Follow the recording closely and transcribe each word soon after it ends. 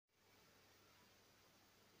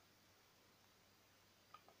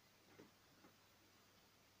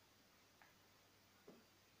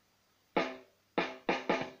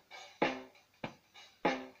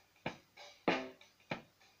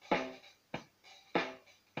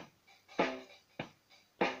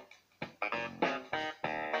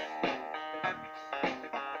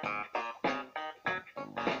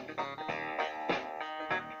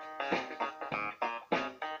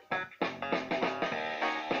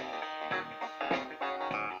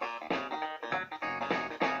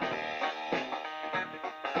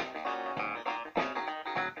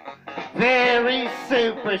Very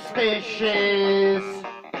superstitious,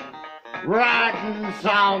 writings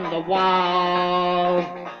on the wall.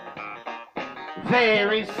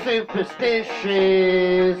 Very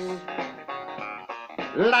superstitious,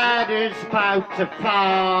 ladders about to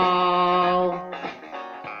fall.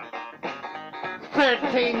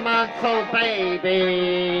 13-month-old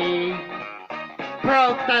baby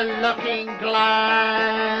broke the looking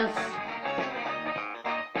glass.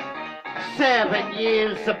 7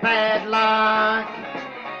 years of bad luck,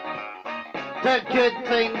 the good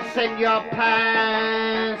things in your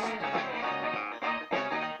past.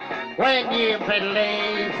 When you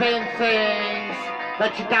believe in things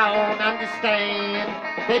that you don't understand,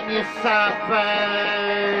 then you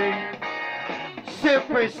suffer.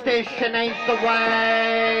 Superstition ain't the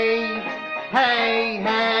way. Hey,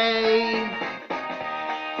 hey.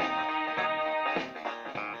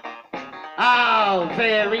 Oh,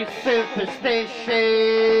 very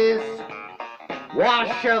superstitious.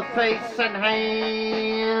 Wash your face and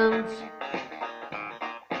hands.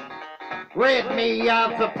 Rid me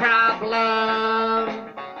of the problem.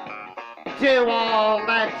 Do all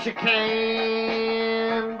that you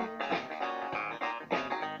can.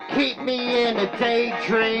 Keep me in a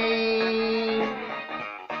daydream.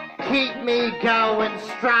 Keep me going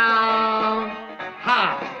strong.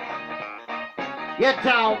 Ha! You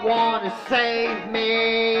don't want to save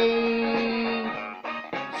me.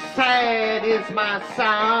 Sad is my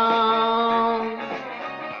song.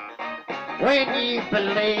 When you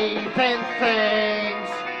believe in things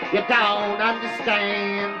you don't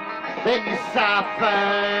understand, then you suffer.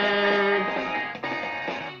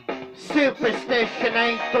 Superstition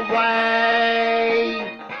ain't the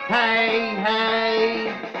way. Hey,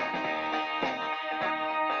 hey.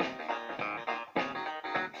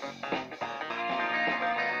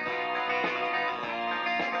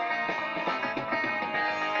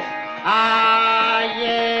 Ah,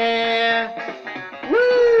 yeah.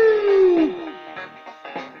 Woo!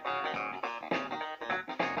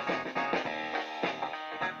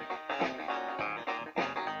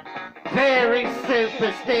 Very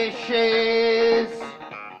superstitious.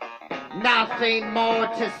 Nothing more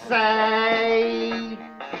to say.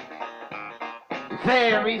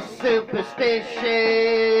 Very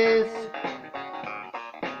superstitious.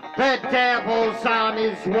 The devil's on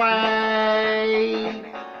his way.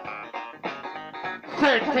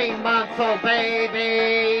 13-month-old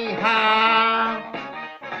baby, ha,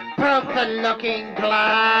 broke the looking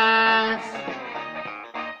glass.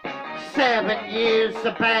 7 years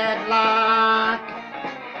of bad luck,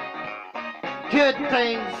 good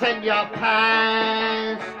things in your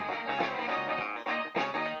past.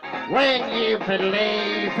 When you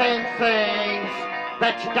believe in things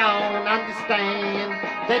that you don't understand,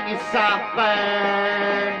 then you suffer.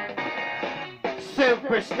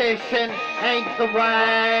 Superstition ain't the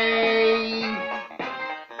way.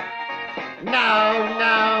 No,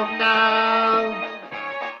 no, no.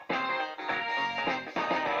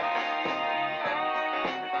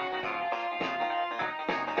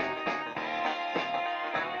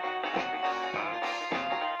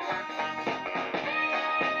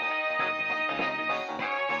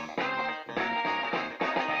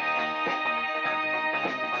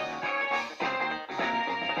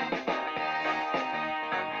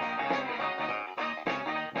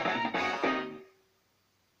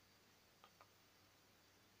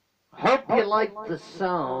 Hope you like the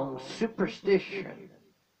song Superstition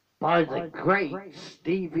by the great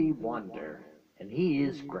Stevie Wonder. And he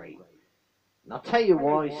is great. And I'll tell you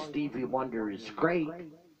why Stevie Wonder is great.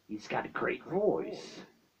 He's got a great voice.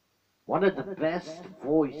 One of the best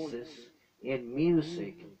voices in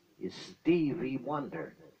music is Stevie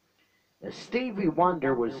Wonder. Now, Stevie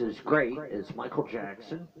Wonder was as great as Michael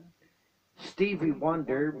Jackson. Stevie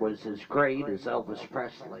Wonder was as great as Elvis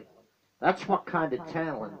Presley. That's what kind of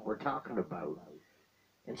talent we're talking about.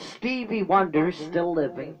 And Stevie Wonder's still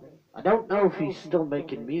living. I don't know if he's still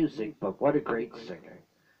making music, but what a great singer.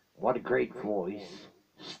 What a great voice.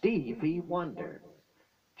 Stevie Wonder.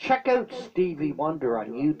 Check out Stevie Wonder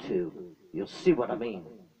on YouTube. You'll see what I mean.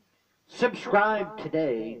 Subscribe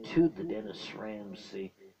today to the Dennis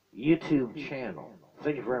Ramsay YouTube channel.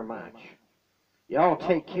 Thank you very much. Y'all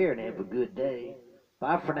take care and have a good day.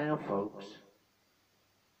 Bye for now, folks.